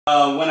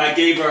when I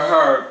gave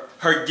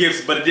her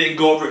gifts, but it didn't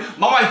go over.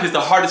 My wife is the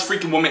hardest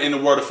freaking woman in the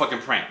world to fucking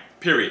prank,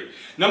 period.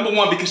 Number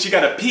one, because she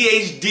got a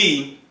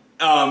PhD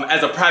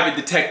as a private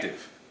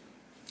detective.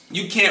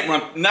 You can't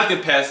run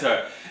nothing past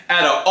her.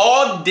 Out of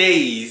all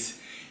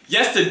days,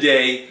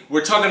 yesterday,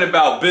 we're talking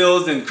about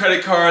bills and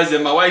credit cards,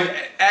 and my wife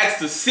asked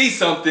to see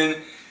something,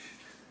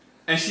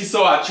 and she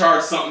saw I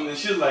charged something, and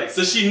she was like,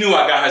 so she knew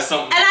I got her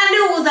something. And I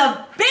knew it was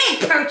a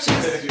big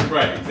purchase.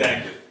 Right,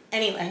 exactly.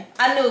 Anyway,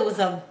 I knew it was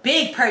a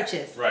big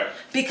purchase. Right.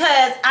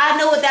 Because I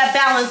knew what that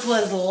balance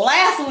was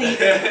last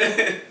week.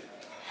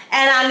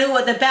 And I knew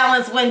what the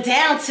balance went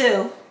down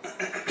to.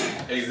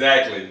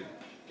 Exactly.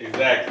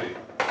 Exactly.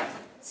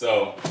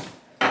 So,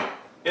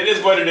 it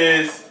is what it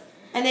is.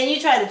 And then you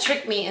tried to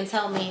trick me and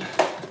tell me,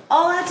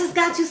 oh, I just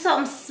got you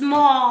something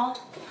small.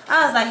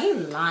 I was like, he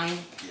lying.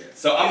 Yeah.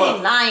 So I'm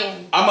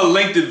gonna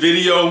link the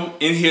video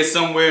in here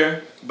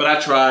somewhere, but I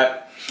tried.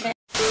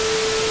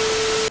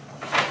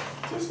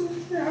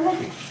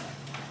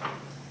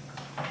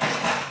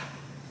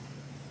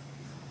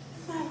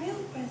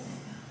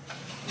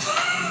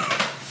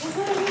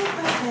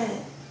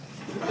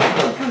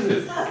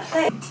 Stop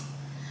playing.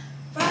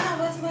 Brian,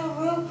 where's my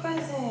real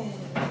present?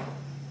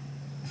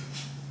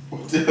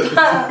 What the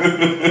hell?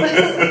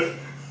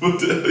 What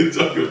the hell are you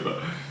talking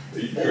about? Are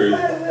you crazy? Where's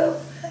my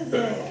real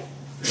present?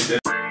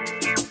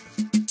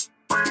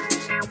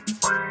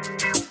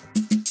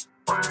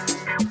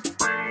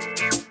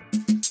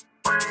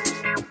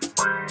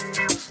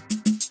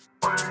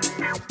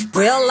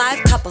 Real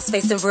life couples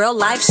facing real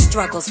life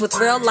struggles with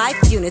real life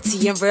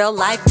unity and real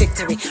life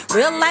victory.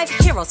 Real life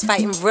heroes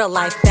fighting real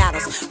life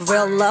battles.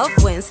 Real love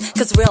wins,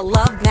 cause real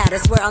love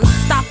matters. We're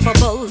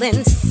unstoppable,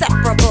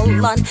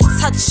 inseparable,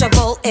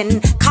 untouchable,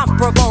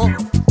 incomparable.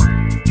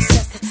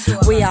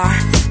 We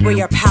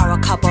are power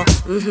couple.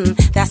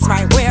 That's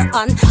right, we're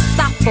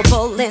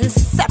unstoppable,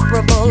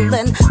 inseparable,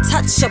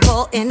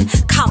 untouchable,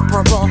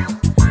 incomparable.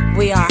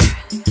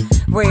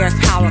 We're a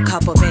power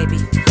couple, baby.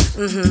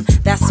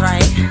 That's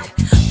right.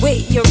 We're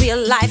your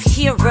real life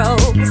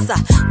heroes.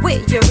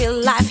 We're your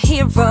real life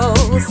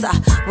heroes.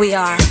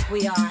 We're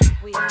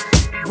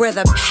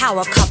the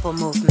power couple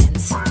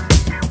movement.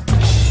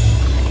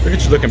 Look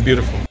at you looking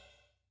beautiful.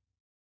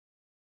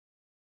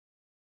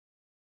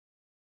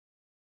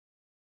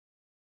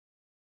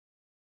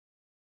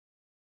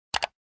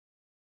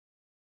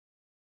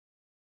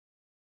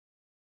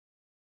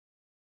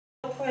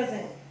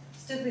 Present.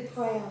 Stupid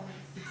crayons.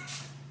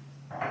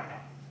 I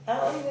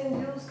don't even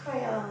use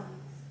crayons.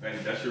 Man,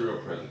 that's your real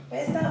present.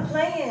 Babe, stop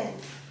playing.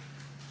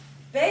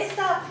 Babe,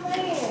 stop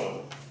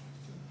playing.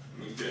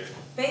 Okay.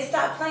 Babe,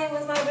 stop playing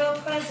with my real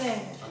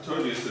present. I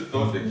told you it's the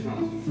thought that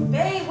counts.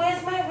 Babe,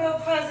 where's my real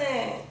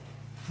present?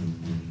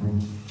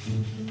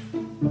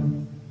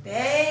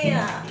 Babe,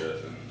 Yes,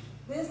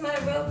 where's my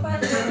real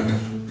present?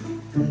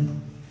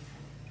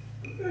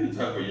 what are you talking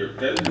about? Your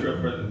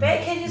real present?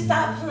 Babe, can you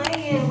stop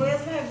playing?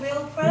 Where's my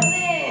real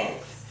present?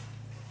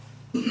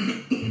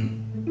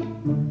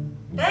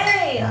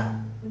 Babe!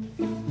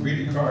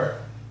 Read the card.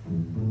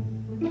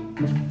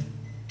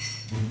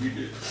 Read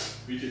it.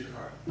 Read your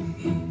card.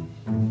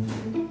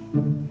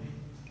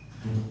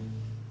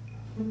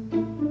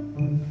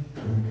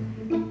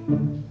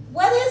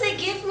 What is it?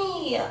 Give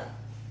me! Huh?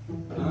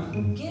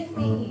 Give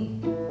me!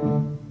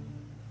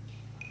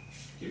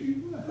 Give you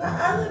what? My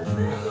other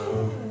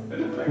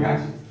present! I got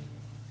you.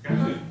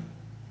 Got you.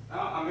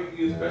 I'm making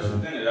you a special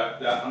dinner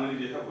that I'm gonna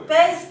need your help with.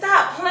 Babe,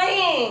 stop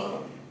playing!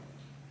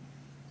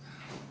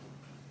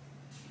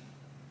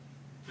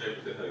 Babe,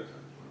 what the hell are you talking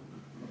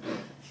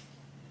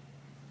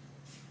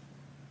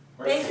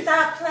about? Babe,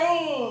 stop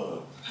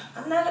playing!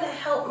 I'm not gonna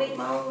help make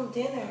my own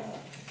dinner.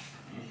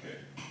 Okay.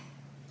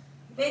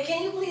 Babe,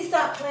 can you please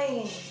stop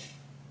playing?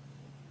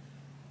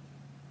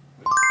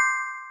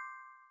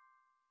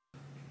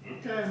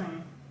 Okay,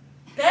 honey.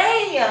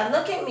 Babe,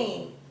 look at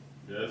me.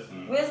 Yes,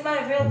 honey. Where's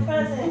my real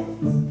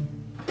present?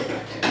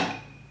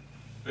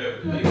 Babe,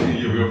 let's get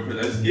you a real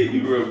present. Let's get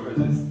you a real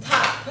present.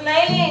 Stop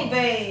playing,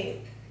 babe.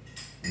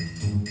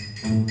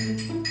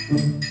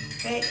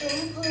 Babe,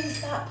 can you please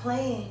stop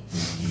playing?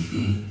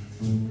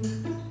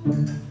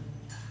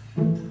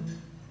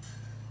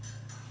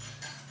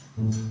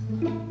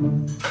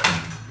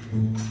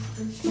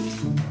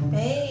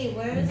 Babe,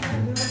 where is my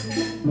real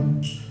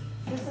present?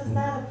 This is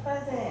not a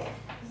present.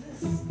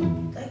 This is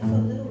like for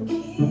little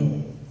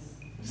kids.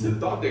 It's the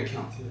thought that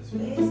counts. Yes,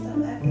 Babe,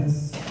 stop acting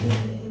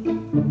stupid.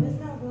 Where's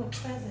my real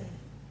present?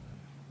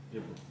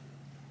 yeah,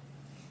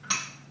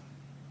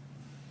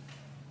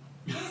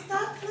 Babe,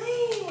 stop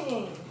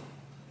playing.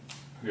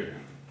 here,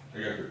 I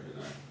got your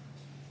present.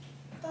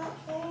 Stop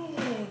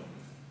playing.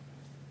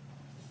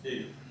 Here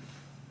you go.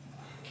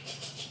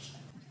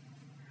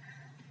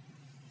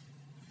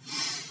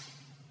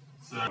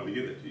 So, I'm gonna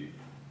give that to you.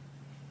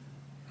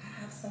 I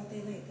have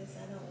something like this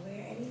I don't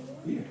wear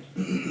anymore. Yeah.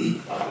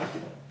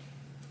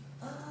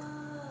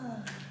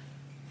 Ah.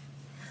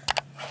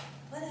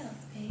 What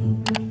else, babe?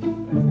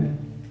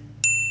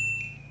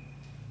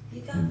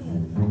 You got me a...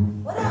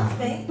 What else,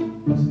 babe?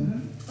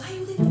 Why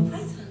you leave the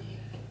price on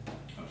here?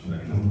 Oh, should I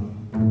know?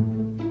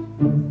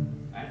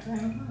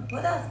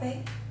 else,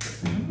 babe?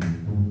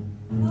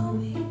 No,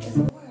 babe, there's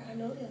more. I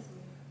know there's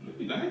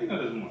more. How you know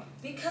there's more?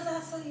 Because I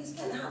saw you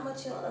spend how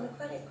much you on a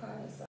credit card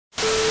or something.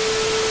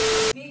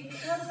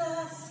 Because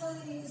I saw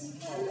you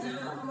spend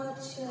how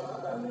much you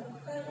on a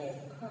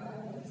credit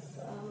card or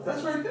something.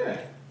 That's right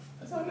there.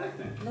 That's on that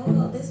thing.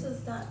 No, this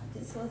wasn't that.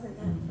 Yes, it was. It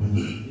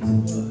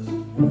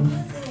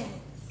wasn't.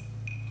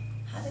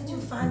 How did you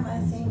find my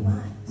same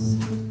watch?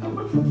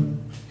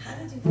 How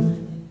did you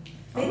find it?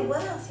 Babe,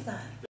 what else you got?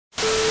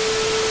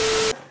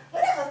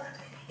 What else?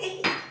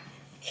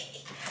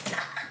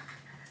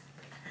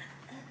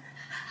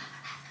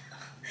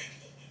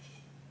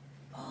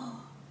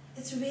 Oh,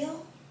 it's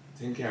real?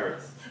 10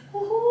 carats.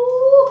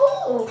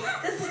 Ooh,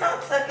 this is what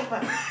I'm talking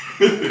about.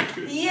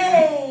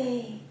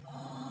 Yay!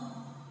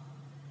 Oh,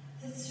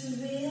 it's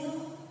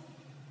real?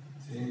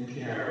 10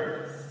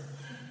 carats.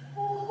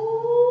 Ooh,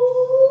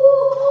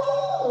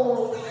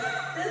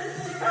 this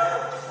is what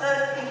I'm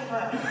talking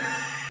about.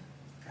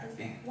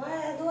 Why?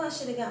 I knew I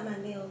should have got my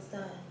nails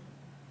done.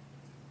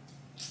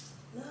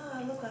 No,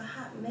 I look a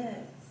hot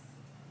mess.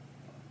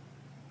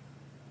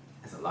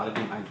 That's a lot of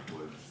them ice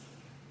boys.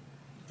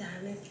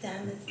 Diamonds,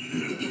 diamonds,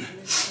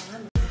 diamonds,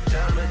 diamonds.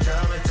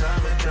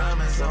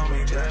 Diamonds on me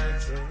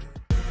dancing.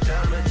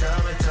 Diamonds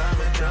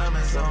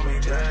on me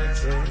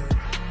dancing.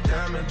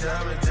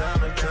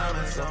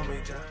 Diamonds on me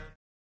dancing.